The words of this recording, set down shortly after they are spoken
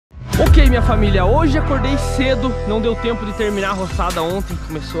Ok, minha família, hoje acordei cedo, não deu tempo de terminar a roçada ontem,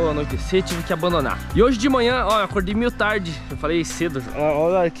 começou a anoitecer, tive que abandonar. E hoje de manhã, ó, eu acordei meio tarde, eu falei cedo,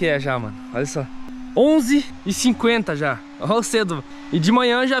 olha o que é já, mano, olha só. 11h50 já, olha cedo. E de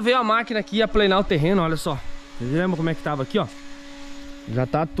manhã já veio a máquina aqui a planear o terreno, olha só. Vocês lembram como é que tava aqui, ó? Já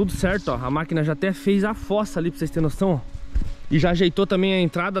tá tudo certo, ó, a máquina já até fez a fossa ali, pra vocês terem noção, ó. E já ajeitou também a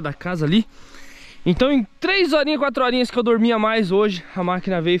entrada da casa ali. Então em 3 horinhas, 4 horinhas que eu dormia mais hoje, a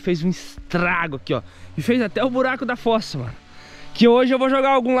máquina veio e fez um estrago aqui, ó. E fez até o buraco da fossa, mano. Que hoje eu vou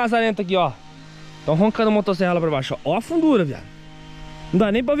jogar algum lazarento aqui, ó. Tão roncando a motosserra lá pra baixo, ó. Ó a fundura, viado. Não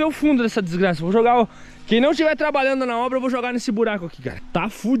dá nem pra ver o fundo dessa desgraça. Vou jogar, ó. Quem não estiver trabalhando na obra, eu vou jogar nesse buraco aqui, cara. Tá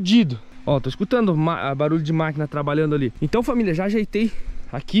fudido. Ó, tô escutando barulho de máquina trabalhando ali. Então, família, já ajeitei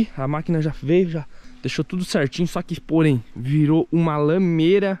aqui. A máquina já veio, já deixou tudo certinho. Só que, porém, virou uma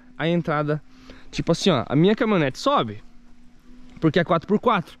lameira a entrada. Tipo assim, ó, a minha caminhonete sobe porque é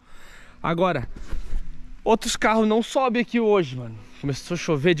 4x4. Agora, outros carros não sobem aqui hoje, mano. Começou a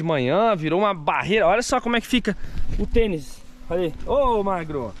chover de manhã, virou uma barreira. Olha só como é que fica o tênis. Olha aí. Ô,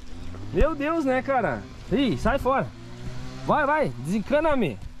 magro. Meu Deus, né, cara? Ih, sai fora. Vai, vai,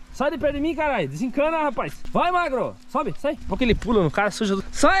 desencana-me. Sai de perto de mim, caralho. Desencana, rapaz. Vai, magro. Sobe, sai. Porque ele pula no cara, suja.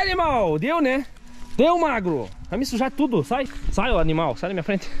 Sai, animal. Deu, né? Deu, magro. Vai me sujar tudo. Sai. Sai, ô animal. Sai da minha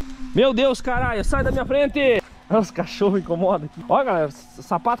frente. Meu Deus, caralho, sai da minha frente. Os cachorros incomodam aqui. Olha, galera, o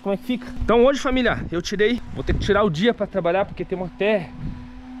sapato como é que fica. Então hoje, família, eu tirei. Vou ter que tirar o dia pra trabalhar, porque temos até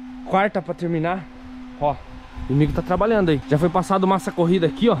quarta pra terminar. Ó, o Smigo tá trabalhando aí. Já foi passado massa corrida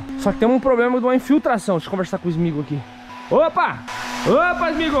aqui, ó. Só que tem um problema de uma infiltração. Deixa eu conversar com o Smigo aqui. Opa!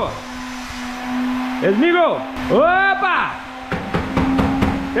 Opa, Smigo! Smigo! Opa!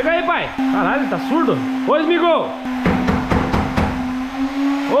 Chega aí, pai. Caralho, ele tá surdo? Ô, Smigo!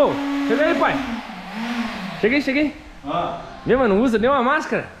 Ô, chega aí, pai. Cheguei. Ah. Meu, mano, não usa nenhuma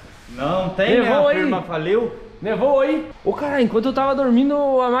máscara? Não tem, nevou, né? A aí. firma faliu. Nevou aí. Ô, cara, enquanto eu tava dormindo,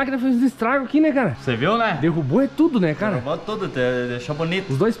 a máquina fez um estrago aqui, né, cara? Você viu, né? Derrubou tudo, né, cara? Derrubou tudo, deixou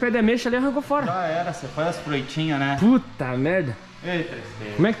bonito. Os 2 pés de ameixa ali arrancou fora. Já era, você faz as fruitinhas, né? Puta merda. Eita,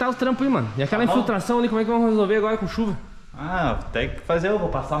 como é que tá os trampos aí, mano? E aquela infiltração ali, como é que vamos resolver agora com chuva? Ah, tem que fazer, eu vou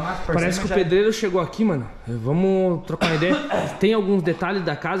passar mais por Parece cima. Que o pedreiro chegou aqui, mano. Vamos trocar uma ideia. Tem alguns detalhes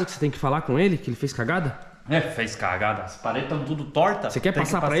da casa que você tem que falar com ele, que ele fez cagada? É, fez cagada. As paredes estão tudo tortas. Você quer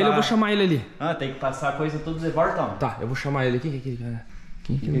passar pra ele? Eu vou chamar ele ali. Ah, tem que passar a coisa tudo de volta. Tá, eu vou chamar ele aqui. Quem é aquele cara?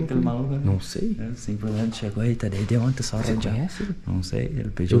 Quem é aquele maluco? Não sei. Simplesmente chegou aí, tá desde ontem só. Você conhece ele? Não sei, ele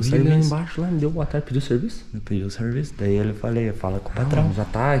pediu o serviço. Eu vi ele lá embaixo, lá, me deu boa tarde, pediu serviço? Ele pediu serviço, daí ele falei, fala com o patrão. Já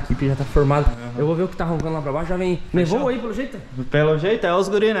tá, a equipe já tá formada. Eu vou ver o que tá roncando lá pra baixo, já vem. Nevou aí, pelo jeito? Pelo jeito, é os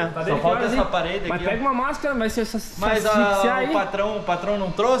guri, né? Tá só falta essa parede mas aqui. Mas pega uma máscara, vai ser essa. Mas o patrão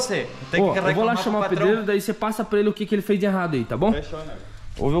não trouxe? Tem que eu vou lá chamar o pedreiro, daí você passa pra ele o que ele fez de errado aí, tá bom? Fechou, né?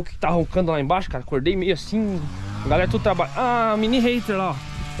 Vou ver o que tá roncando lá embaixo, cara. Acordei meio assim. A galera tudo trabalha. Ah, mini hater lá,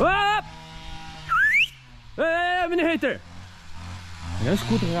 ó. Ah! Ei, mini hater! Não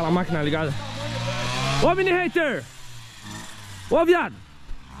escuta aquela máquina ligada. Ô, mini hater! Ô, viado!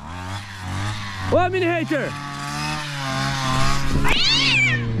 Ô, mini hater!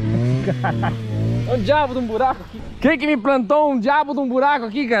 É um diabo de um buraco aqui. Quem que me plantou um diabo de um buraco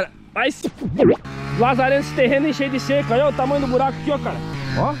aqui, cara? Vai se... Lazarento, esse terreno é cheio de seca. Olha o tamanho do buraco aqui, ó, cara.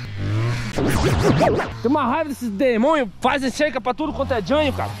 Ó. Tem uma raiva desses demônios. Fazem cerca pra tudo quanto é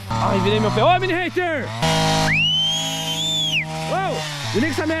janho, cara. Ai, virei meu pé. Ô, mini hater! Ô, liga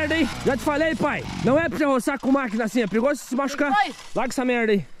essa merda aí. Já te falei, pai. Não é pra você roçar com máquina assim. É perigoso se machucar. Larga essa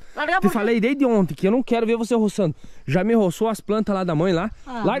merda aí. Te falei desde ontem que eu não quero ver você roçando. Já me roçou as plantas lá da mãe lá.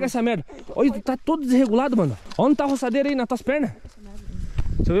 Larga essa merda. Olha, tá todo desregulado, mano. Onde tá a roçadeira aí nas tuas pernas?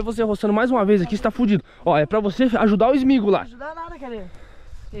 Se eu ver você roçando mais uma vez aqui, você tá fudido. Ó, é pra você ajudar o Smigo lá. Não ajuda nada, cadê?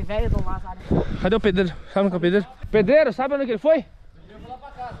 Tem velho do Lázaro. Cadê o pedreiro? Sabe onde que é o pedreiro? Pedreiro, sabe onde que ele foi?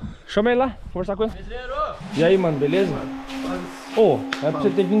 Chama ele lá, conversar com ele. Pedreiro! E aí, mano, beleza? Ô, é pra você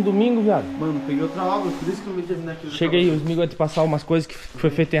ter vindo domingo, viado. Mano, peguei outra obra, por isso que eu me terminei aqui. Chega aí, o Smigo vai te passar umas coisas que foi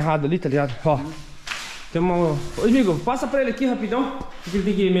feito errado ali, tá ligado? Ó. Tem uma... Ô, Smigo, passa pra ele aqui rapidão. Que ele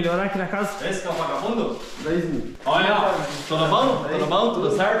tem que melhorar aqui na casa. Esse que é o vagabundo? Daí, Smigo. Olha, tudo bom? Tudo bom?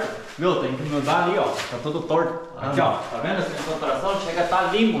 Tudo certo? Meu, tem que mudar ali, ó. Tá todo torto. Aqui, ó. Tá vendo essa infiltração? Chega a tá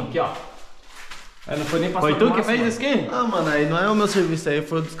limpo aqui, ó. É, não foi nem passar. Foi tu que fez isso aqui? Ah, mano, aí não é o meu serviço, aí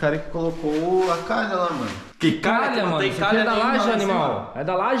foi dos caras que colocou a calha lá, mano. Que calha, mano? Não tem Isso aqui calha é da laje, nenhuma, animal. É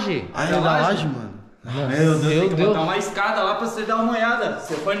da laje. Ah, é da laje, mano? Meu Deus, tem que botar uma escada lá pra você dar uma olhada.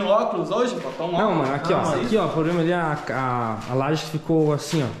 Você foi no óculos hoje? Botou um óculos? Não, mano, aqui, ó. Aqui, ó, o problema ali, a laje ficou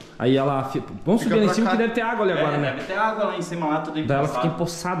assim, ó. Aí ela... Vamos subir ali em cima que deve ter água ali agora, né? Deve ter água lá em cima, lá tudo empoçado. Daí ela fica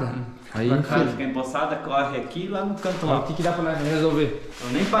empoçada. Aí fica empoçada, corre aqui e lá no canto lá. O que dá pra resolver? Eu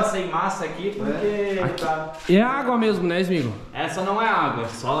nem passei massa aqui porque... É água mesmo, né, Smigo? Essa não é água, é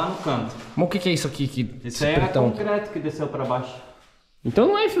só lá no canto. Mas o que é isso aqui? Isso aí é concreto que desceu pra baixo. Então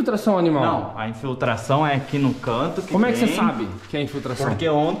não é infiltração animal? Não, a infiltração é aqui no canto. Como é que você sabe que é infiltração? Porque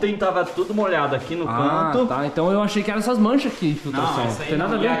ontem tava tudo molhado aqui no canto. Tá, então eu achei que eram essas manchas aqui, infiltração. Não, essa aí tem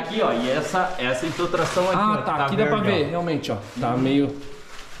nada a ver. E aqui, ó, e essa infiltração aqui, ó. Tá, aqui dá pra ver, realmente, ó. Tá meio...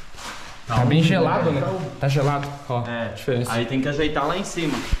 Tá bem gelado, né? Tá gelado, ó, diferença. Aí tem que ajeitar lá em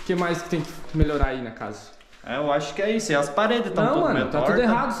cima. O que mais que tem que melhorar aí na casa? Eu acho que é isso, e as paredes estão tudo meio mano, tá torta. tudo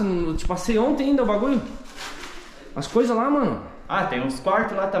errado, você não... Te passei ontem ainda o bagulho. As coisas lá, mano. Ah, tem uns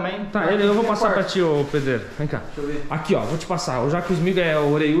quartos lá também. Tá, eu vou passar pra ti, ô pedreiro. Vem cá. Deixa eu ver. Aqui, ó, vou te passar. Já que o Smigo é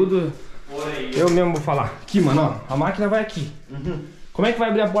o orelhudo, eu mesmo vou falar. Aqui, mano, ó, a máquina vai aqui. Como é que vai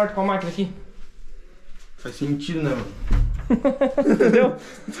abrir a porta com a máquina aqui? Faz sentido, né, mano? Entendeu?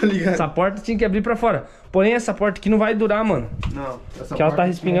 Tá ligado? Essa porta tinha que abrir pra fora. Porém, essa porta aqui não vai durar, mano. Não. Porque ela tá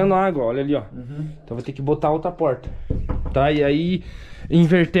respingando água, olha ali, ó. Então vou ter que botar outra porta. Tá? E aí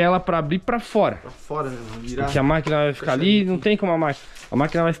inverter ela pra abrir pra fora. Pra fora, né, mano? Virar. Porque a máquina vai ficar ali, não tem como a máquina. A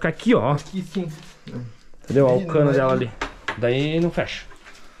máquina vai ficar aqui, ó. Aqui sim. Entendeu? Ó, o cano dela ali. Daí não fecha.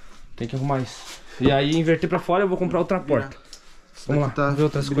 Tem que arrumar isso. E aí inverter pra fora eu vou comprar outra porta. Vamos lá, ver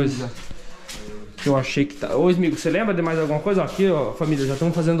outras coisas que eu achei que tá. Ô, Smigo, você lembra de mais alguma coisa? Ó, aqui, ó, família, já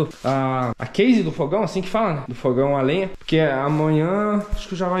estamos fazendo a case do fogão, assim que fala, né? Do fogão a lenha. Porque amanhã acho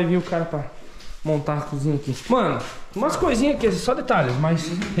que já vai vir o cara pra montar a cozinha aqui. Mano, umas coisinhas aqui, só detalhes,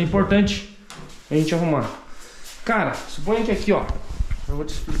 mas é importante a gente arrumar. Cara, suponha que aqui, ó, eu vou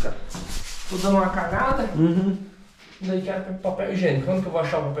te explicar. Tô dando uma cagada. E daí quero papel higiênico. Quando que eu vou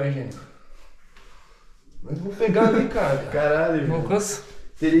achar o papel higiênico? Mas eu vou pegar ali, cara. Caralho. Não alcança.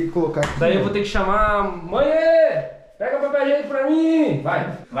 Teria que colocar aqui. Daí eu vou ter que chamar... Mãe, pega o papel higiênico pra mim. Vai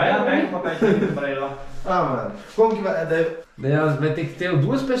lá, pega o papel higiênico pra ele lá. Ah, mano. Como que vai? Daí elas vai ter que ter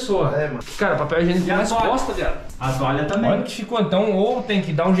duas pessoas. É, mano. Cara, papel higiênico E a nas toalha? costas, viado. A toalha também. Olha que ficou então, ou tem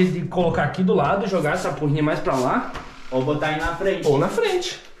que dar um jeito de colocar aqui do lado, jogar essa porrinha mais pra lá, Ou botar aí na frente. ou na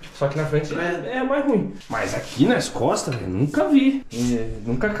frente. Só que na frente é mais ruim. Mas aqui nas costas, velho, nunca vi.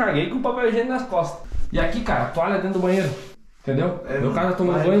 Nunca caguei com papel higiênico nas costas. E aqui, cara, a toalha dentro do banheiro. Entendeu? Meu cara tá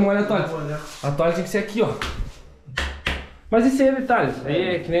tomando banho e molha a toalha. A toalha tem que ser aqui, ó. Mas isso aí é detalhe.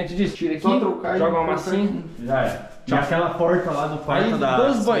 Aí é que nem a gente disse, tira aqui, joga uma massinha. Já é. E aquela porta lá do quarto Aí da...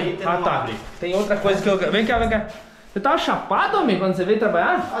 dois banhos. Ah, tá. Tem outra coisa que eu... Vem cá, vem cá. Você tava chapado, amigo, quando você veio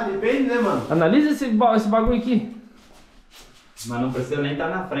trabalhar? Ah, depende, né, mano? Analisa esse bagulho aqui. Mas não precisa nem estar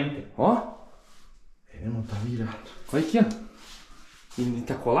na frente. Ó. Ele não tá virado. Olha aqui, ó. E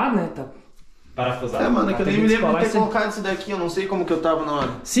tá colado, né? Tá... Parafusado. É, mano, é que eu nem me lembro de descolar ter esse- colocado isso daqui. Eu não sei como que eu tava na hora.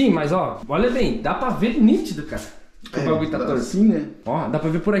 Sim, mas ó, olha bem, dá pra ver nítido, cara. Que o bagulho tá torto. assim, né? Ó, dá pra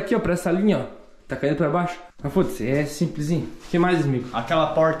ver por aqui, ó, por essa linha, ó. Tá caindo pra baixo. Mas foda-se, é simplesinho. O que mais, amigo? Aquela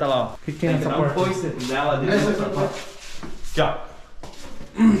porta lá, ó. O que tem nessa Tem porta? um coice dela dentro. Aqui, ó.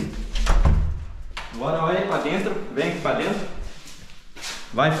 Agora olha aí pra dentro. Vem aqui pra dentro.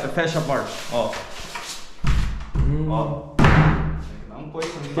 Vai, fecha a porta. Ó. Ó. Dá um coice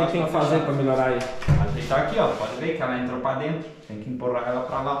O que tem que fazer pra melhorar aí? Ajeitar aqui, ó. Pode ver que ela entrou pra dentro. Tem que empurrar ela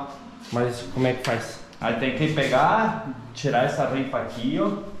pra lá. Mas como é que faz? Aí tem que pegar, tirar essa rampa aqui,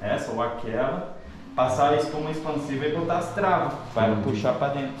 ó. Essa ou aquela. Passar a espuma expansiva e botar as travas. Vai puxar pra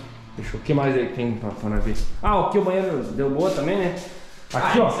dentro. Deixa eu... O que mais aí que tem pra ver? Ah, aqui o banheiro deu boa também, né?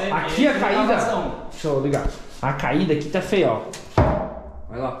 Aqui, ó. isso é- Aqui a isso é caída... gravação. Deixa eu ligar. A caída aqui tá feia, ó.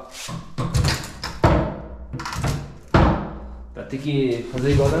 Vai lá. Vai ter que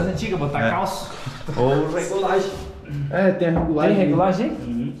fazer igual das antigas, botar calço. Ou regulagem. É, tem a regulagem. Tem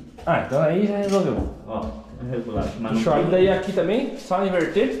regulagem? Ah, então aí já resolveu. Ó, regulagem. Mas Deixa eu não, abrir daí aqui também, só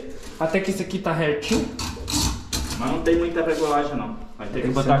inverter. Até que esse aqui tá retinho. mas não tem muita regulagem não. Vai ter que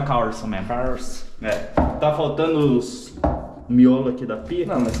botar calço mesmo. Cars. É. Tá faltando os miolos aqui da pia.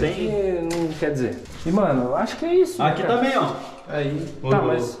 Não, mas tem. aqui não quer dizer. E mano, eu acho que é isso. Aqui né, cara? também, ó. Aí. Tá,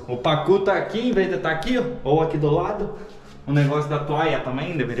 mas- O pacu tá aqui, em vez de estar aqui, ó. Ou aqui do lado. O negócio da toalha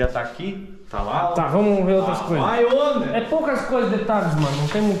também deveria estar aqui. Tá lá, ó. Tá, vamos ver outras coisas. Vai, onde? É poucas coisas, detalhes, mano. Não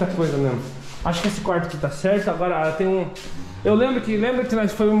tem muita coisa mesmo. Acho que esse quarto aqui tá certo. Agora tem um... Eu lembro que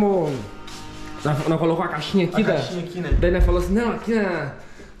nós fomos... Nós colocou a caixinha aqui, Caixinha aqui, né? Daí nós falou assim, não, aqui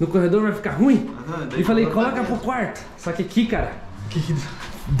no corredor vai ficar ruim. daí E falei, coloca coloca pro quarto. Só que aqui, cara,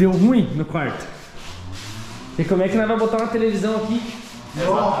 deu ruim no quarto. E como é que nós vamos botar uma televisão aqui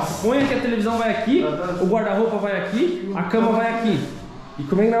Nossa. Põe aqui, a televisão vai aqui, o guarda-roupa vai aqui, a cama vai aqui. E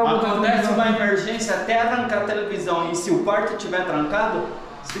como é que nós vamos botar a Acontece televisão? uma emergência até arrancar a televisão. E se o quarto estiver trancado,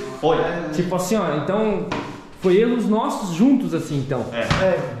 se foi. Tipo assim, ó, então foi erros nossos juntos assim, então.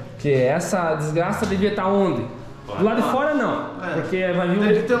 Porque essa desgraça devia estar onde? Do lado de fora não, porque vai vir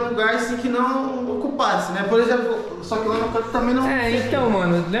Tem que ter um lugar assim que não ocupasse, né? Por exemplo, só que lá no canto também não... então,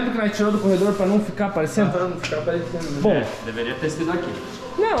 mano, lembra que nós tirou do corredor pra não ficar aparecendo? Pra não ficar aparecendo, né? Bom, Deveria ter sido aqui.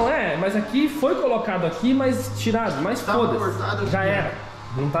 não, mas aqui foi colocado aqui, mas tirado, mas Tava foda-se, cortado aqui, já né?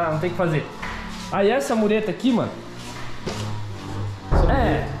 era, não tem o que fazer. Aí essa mureta aqui, mano,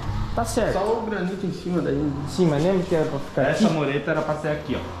 tá certo. Só o granito em cima daí. Sim, mas lembra que era pra ficar Essa aqui? mureta era pra ser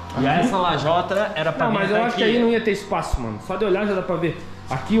aqui, ó. E essa lajota era pra Não, vir mas eu até acho que aqui. aí não ia ter espaço, mano. Só de olhar já dá pra ver.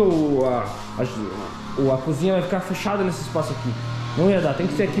 Aqui a cozinha vai ficar fechada nesse espaço aqui. Não ia dar, tem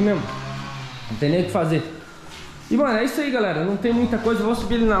que ser aqui mesmo. Não tem nem o que fazer. E, mano, é isso aí, galera. Não tem muita coisa. Vou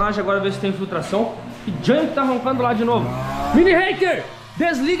subir ali na laje agora ver se tem infiltração. E Junk tá roncando lá de novo. Mini Hater!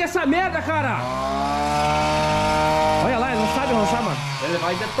 Desliga essa merda, cara! Olha lá, ele não sabe ronchar, mano. Ele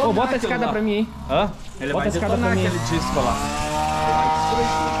vai detonar. Ô, bota a aquilo escada lá. pra mim, hein? Hã? Ele Bota vai a escada detonar pra mim. aquele disco lá.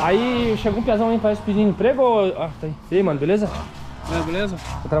 Aí chegou um piazão aí, parece pedindo emprego ou... Ah, tá aí. E aí, mano, beleza? Beleza?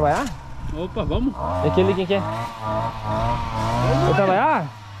 Vai trabalhar? Opa, vamos? E aquele quem que é? Vai trabalhar?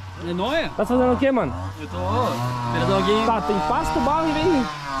 É nóia? Tá fazendo o que, mano? Eu tô esperando alguém. Tá, tem pasto, barro e vem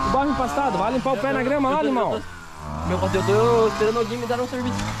o barro empastado. Vai limpar o pé na grama lá, animal. Eu tô esperando alguém me dar um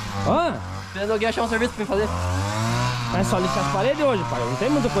serviço. Hã? Esperando alguém achar um serviço pra me fazer. É só lixar as paredes hoje, pai. Não tem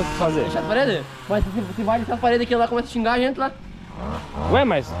muita coisa pra fazer. Deixar as paredes? Mas se vai lixar as paredes aqui lá, começa a xingar a gente lá. Ué,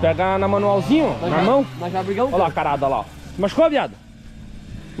 mas pega na manualzinho, na mão. Nós já brigamos. Olha lá, carada lá, ó. Machucou, viado?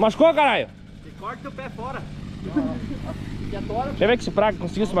 Machucou, caralho? Corta o pé fora. Deixa eu ver que esse praga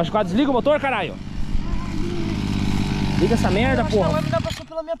conseguiu se machucar. Desliga o motor, caralho. Liga essa merda, porra. Vai me dar passou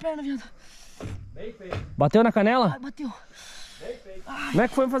pela minha perna, viado. Bateu na canela? Ai, bateu. Como é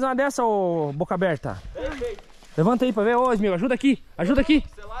que foi fazer uma dessa, ô boca aberta? Levanta aí pra ver. Ô, amigo, ajuda aqui. Ajuda aqui.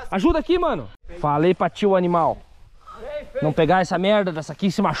 Ajuda aqui, mano. Falei pra tio animal. Não pegar essa merda dessa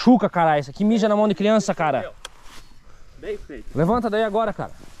aqui, se machuca, caralho. Isso aqui mija na mão de criança, cara. Bem feito. Levanta daí agora,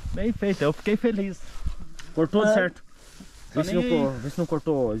 cara. Bem feito, eu fiquei feliz. Cortou de certo. Vê se, nem aí. vê se não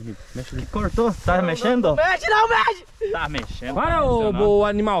cortou, Smigo. Mexe ali. Cortou? Tá mexendo? Mexe, não mexe! Tá mexendo. Para, tá funcionando. ô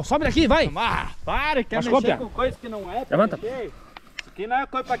animal. Sobe daqui, vai. Ah, para, quer Machucou, mexer Pia? com coisa que não é. Levanta. Mexer. Isso aqui não é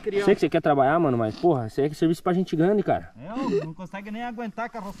coisa pra criança. Sei que você quer trabalhar, mano, mas porra, isso aí é serviço pra gente grande, cara. Não consegue nem aguentar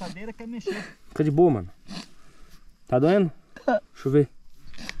com a roçadeira, quer mexer. Fica de boa, mano. Tá doendo? Deixa eu ver.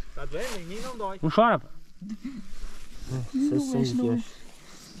 Tá doendo? Em mim não dói. Não chora, pô. Não.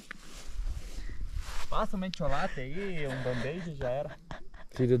 Passa um mentiolate aí, um band-aid já era.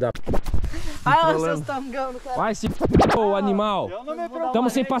 Filho da... Ah, seus tangão, cara. Vai se ô animal. Eu não me preocupo. Tamo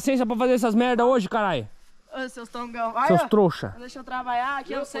sem paciência pra fazer essas merda hoje, caralho. Ô, seus tangão. Vai, Seus ó. trouxa. Deixa eu trabalhar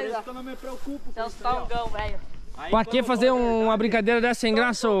aqui, eu Por sei isso lá. que eu não me preocupo. Seus tangão, velho. Pra que fazer uma brincadeira dessa sem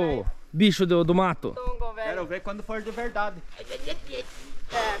graça, ô bicho do mato? Tangão, Quero velho. ver quando for de verdade.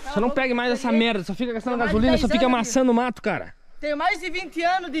 Você não pegue mais essa merda, só fica gastando gasolina, só fica amassando o mato, cara. Tenho mais de 20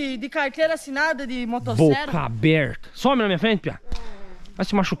 anos de carteira assinada de motosserra. Boca aberta. Some na minha frente, pia. Vai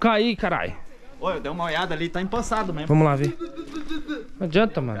se machucar aí, caralho. Ô, eu dei uma olhada ali, tá empossado mesmo. Vamos lá ver. Não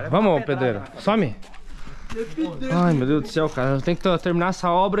adianta, mano. Vamos, pedreiro. Some. Ai, meu Deus do céu, cara. Eu tenho que terminar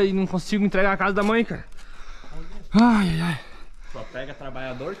essa obra e não consigo entregar a casa da mãe, cara. Ai, ai, ai. Só pega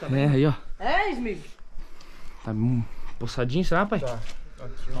trabalhador também. É, aí, ó. É, Smig? Tá possadinho, será, pai? Tá.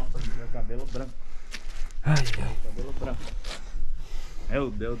 Aqui, ó, meu cabelo branco. Ai, ai. Cabelo branco. Meu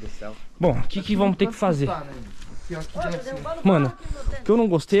Deus do céu. Bom, o que vamos ter que fazer? Mano, o que eu não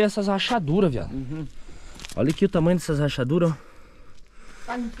gostei é essas rachaduras, viado. Olha aqui o tamanho dessas rachaduras,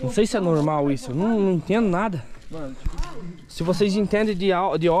 ó. Não sei se é normal isso, eu não entendo nada. Se vocês entendem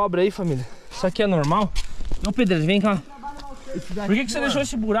de obra aí, família, isso aqui é normal? Ô, pedreiro, vem cá. Por que você deixou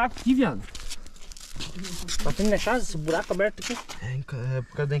esse buraco aqui, viado? Tá tendo deixar esse buraco aberto aqui? É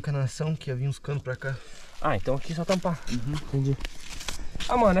por causa da encanação que havia uns canos pra cá. Ah, então aqui só tampar. Entendi.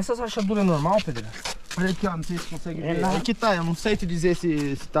 Ah, mano, essas rachaduras é normal, pedreiro? Olha aqui, ó, não sei se consegue ver. Aqui tá, eu não sei te dizer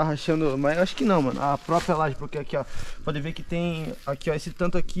se tá rachando, mas eu acho que não, mano. A própria laje, porque aqui, ó, pode ver que tem aqui, ó, esse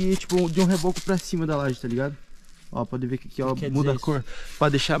tanto aqui, tipo, de um reboco pra cima da laje, tá ligado? Ó, pode ver que aqui, ó, muda a cor. Pra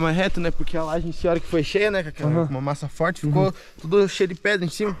deixar mais reto, né? Porque a laje em si, a hora que foi cheia, né? Com uma massa forte, ficou tudo cheio de pedra em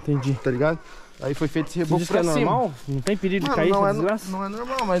cima. Entendi. Tá ligado? Aí foi feito esse Você reboco diz que é pra cima. normal? Não tem perigo de Mano, cair não, essa desgraça? não é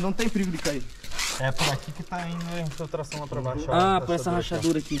normal, mas não tem perigo de cair. É por aqui que tá indo a infiltração lá pra baixo. ó, Por essa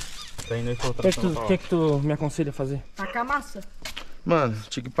rachadura aqui. Tá indo a O infiltração lá pra que tu me aconselha a fazer? Tacar massa. Mano,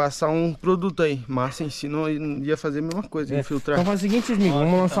 tinha que passar um produto aí. Massa em si não ia fazer a mesma coisa, infiltrar. Então faz o seguinte, amigo,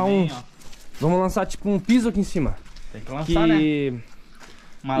 vamos lançar também, Vamos lançar tipo um piso aqui em cima. Tem que lançar, né?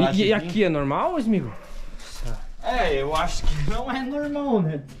 E aqui é normal, amigo? Eu acho que não é normal,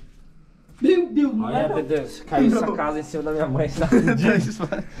 né? Meu Deus, olha, meu Deus, caiu essa casa em cima da minha mãe. Tá?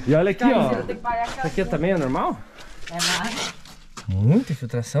 E olha aqui, ó. Isso aqui também é normal? É nada. Muita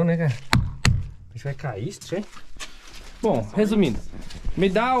infiltração, né, cara? A gente vai cair isso, hein? Bom, resumindo, me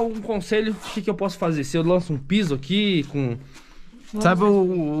dá um conselho, o que eu posso fazer? Se eu lanço um piso aqui com... Sabe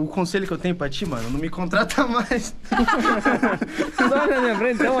o conselho que eu tenho pra ti, mano? Não me contrata mais. Só na minha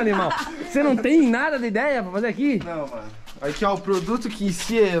frente, então, animal. Você não tem nada de ideia pra fazer aqui? Não, mano. Aqui, ó, o produto que em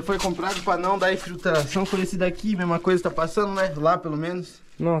si foi comprado pra não dar infiltração foi esse daqui. Mesma coisa tá passando, né? Lá, pelo menos.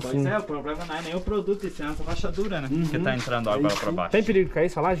 Nossa. Pois o problema não é nem o produto, isso é essa rachadura, né? Que tá entrando água lá pra baixo. Tem perigo de cair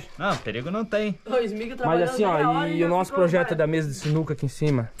essa laje? Não, perigo não tem. Mas assim, ó, e o nosso projeto da mesa de sinuca aqui em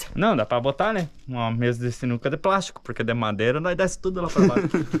cima? Não, dá pra botar, né? Uma mesa de sinuca de plástico, porque de madeira nós desce tudo lá pra baixo.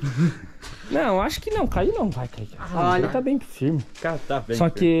 Não, acho que não, cair não vai cair. Olha, tá bem firme. Cara, tá bem. Só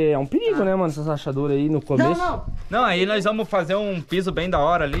que é um perigo, né, mano, essas rachaduras aí no começo. Não, aí nós vamos fazer um piso bem da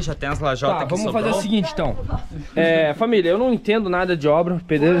hora ali, já tem as lajotas Tá, que vamos sobrou. fazer o seguinte, então. Família, eu não entendo nada de obra,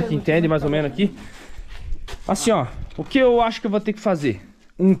 o pedreiro que entende mais ou menos aqui. Assim, ó, o que eu acho que eu vou ter que fazer?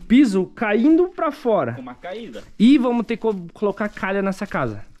 Um piso caindo pra fora. Uma caída. E vamos ter que colocar calha nessa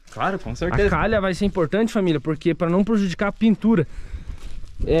casa. Claro, com certeza. A calha vai ser importante, família, porque para não prejudicar a pintura.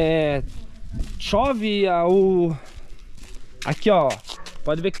 Chove aqui, ó.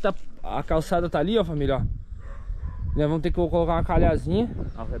 Pode ver que a calçada tá ali, ó, família, ó. Nós vamos ter que colocar uma calhazinha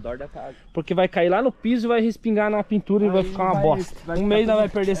ao redor da casa. porque vai cair lá no piso e vai respingar na pintura e vai ficar uma bosta. Um mês nós vai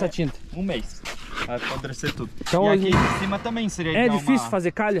perder essa tinta. Um mês. Vai apodrecer tudo. Então, e aqui em cima também seria É difícil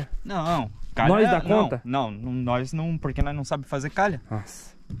fazer calha? Não. Calha, Nós dá conta? Não, nós não, porque nós não sabemos fazer calha.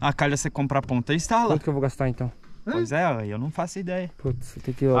 Nossa. A calha você compra a ponta e instala. Quanto que eu vou gastar então? Pois é, eu não faço ideia. Putz,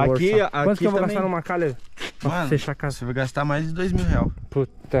 tem que Aqui Quanto que eu vou também. gastar numa calha pra Mano, fechar a casa? Você vai gastar mais de R$2.000.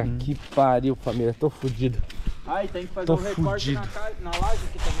 Puta que pariu, família. Tô fudido. E tem que fazer Tô um recorte fudido. na laje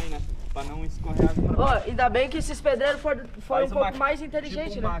aqui também, né? Pra não escorrer água pra baixo. Ainda bem que esses pedreiros foram Faz um pouco mais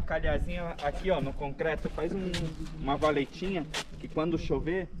inteligentes, tipo né? uma calhazinha aqui, ó, no concreto. Faz uma valetinha que quando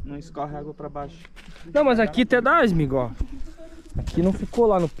chover, não escorre água pra baixo. Não, mas aqui até dá, amigo, ó. Aqui não ficou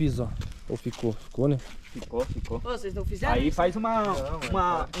lá no piso, ó. Ou ficou? Ficou, né? Ficou. Vocês não fizeram Aí isso? faz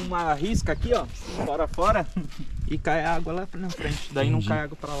uma risca aqui, ó, fora, e cai a água lá na frente. Daí não cai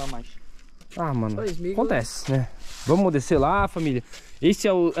água pra lá mais. Ah, mano, acontece, né? Vamos descer lá, família. Esse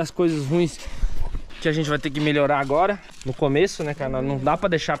é as coisas ruins que a gente vai ter que melhorar agora, no começo, né, cara? Não dá pra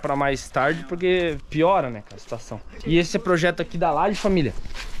deixar pra mais tarde, porque piora, né, cara, a situação. E esse projeto aqui da laje, família,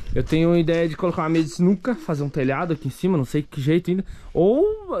 eu tenho a ideia de colocar uma mesa de sinuca, fazer um telhado aqui em cima, não sei que jeito ainda. Ou,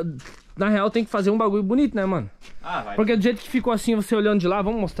 na real, tem que fazer um bagulho bonito, né, mano? Vai. Porque do jeito que ficou assim, você olhando de lá,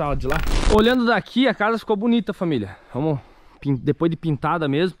 vamos mostrar ela de lá. Olhando daqui, a casa ficou bonita, família. Vamos, depois de pintada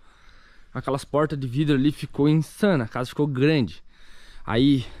mesmo, aquelas portas de vidro ali ficou insana, a casa ficou grande.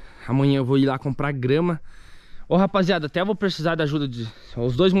 Aí, amanhã eu vou ir lá comprar grama. Ô, rapaziada, até vou precisar da ajuda de...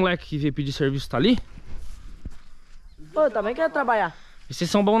 Os dois moleques que veio pedir serviço tá ali. Pô, eu também quero trabalhar. E vocês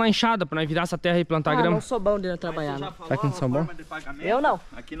são bons na enxada pra nós virar essa terra e plantar grama. Não sou bom de trabalhar, não. Será que não são bons? Eu não.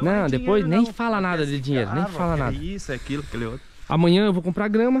 Aqui Não, é depois dinheiro, nem não. fala nada de dinheiro, nem fala nada. Isso, é aquilo, aquele outro. Amanhã eu vou comprar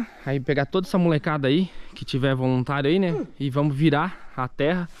grama, aí pegar toda essa molecada aí, que tiver voluntário aí, né? E vamos virar a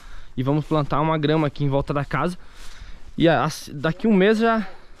terra e vamos plantar uma grama aqui em volta da casa. E daqui um mês já...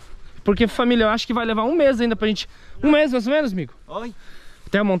 Porque, família, eu acho que vai levar um mês ainda pra gente... Um mês mais ou menos, amigo? Oi?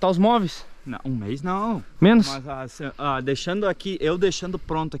 Até montar os móveis? Não, um mês não. Menos? Mas eu deixando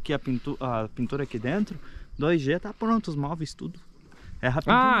pronto aqui a pintura aqui dentro, 2 dias tá pronto, os móveis, tudo. É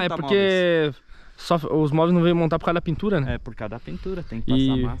rapidinho. Ah, é porque só, os móveis não veio montar por causa da pintura, né? É, por causa da pintura, tem que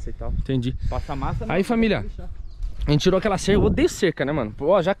passar massa e tal. Entendi. Passa massa não. Aí, família, a gente tirou aquela cerca, eu odeio cerca, né, mano?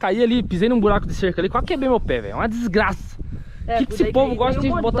 Ó, já caí ali, pisei num buraco de cerca ali, quase quebrei meu pé, velho. É uma desgraça. Que esse povo gosta de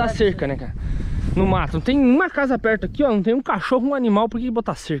botar cerca, né, cara? No mato. Não tem uma casa perto aqui, ó. Não tem um cachorro, um animal. Por que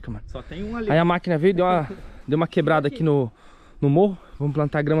botar cerca, mano? Só tem um ali. Aí a máquina veio, deu uma quebrada aqui no morro. Vamos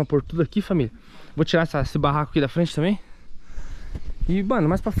plantar grama por tudo aqui, família. Vou tirar esse barraco aqui da frente também. E, mano,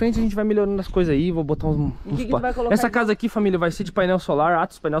 mais pra frente a gente vai melhorando as coisas aí. Vou botar uns Essa casa aqui, família, vai ser de painel solar.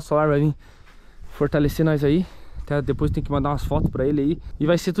 Atos painel solar vai vir fortalecer nós aí. Até depois tem que mandar umas fotos pra ele aí. E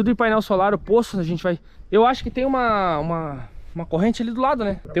vai ser tudo em painel solar. O poço a gente vai... Eu acho que tem uma corrente ali do lado,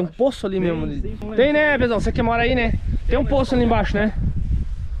 né? Tem um poço ali mesmo. Tem, né, Bezão? Você que mora aí, né? Tem um poço ali embaixo, né?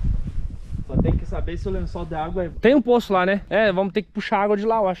 Só tem que saber se o lençol de água é... Tem um poço lá, né? É, vamos ter que puxar água de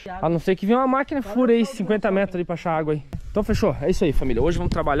lá, eu acho. A não ser que venha uma máquina fura aí, 50 metros ali pra achar água aí. Então fechou, é isso aí, família. Hoje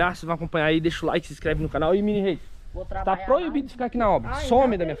vamos trabalhar, vocês vão acompanhar aí, deixa o like, se inscreve no canal e mini rei. Tá proibido de ficar aqui na obra.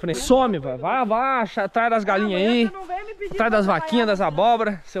 Some da minha frente. Some, vai atrás das galinhas aí. Atrás das vaquinhas, das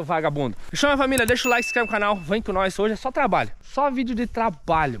abóboras, seu vagabundo. Fechou, minha família? Deixa o like, se inscreve no canal. Vem com nós, hoje é só trabalho. Só vídeo de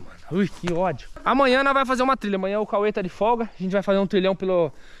trabalho, mano. Ui, que ódio. Amanhã nós vamos fazer uma trilha. Amanhã o Cauê tá de folga. A gente vai fazer um trilhão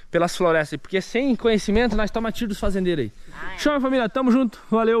pelas florestas. Porque sem conhecimento nós tomamos tiro dos fazendeiros aí. Fechou, minha família? Tamo junto.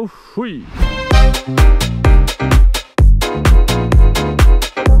 Valeu, fui.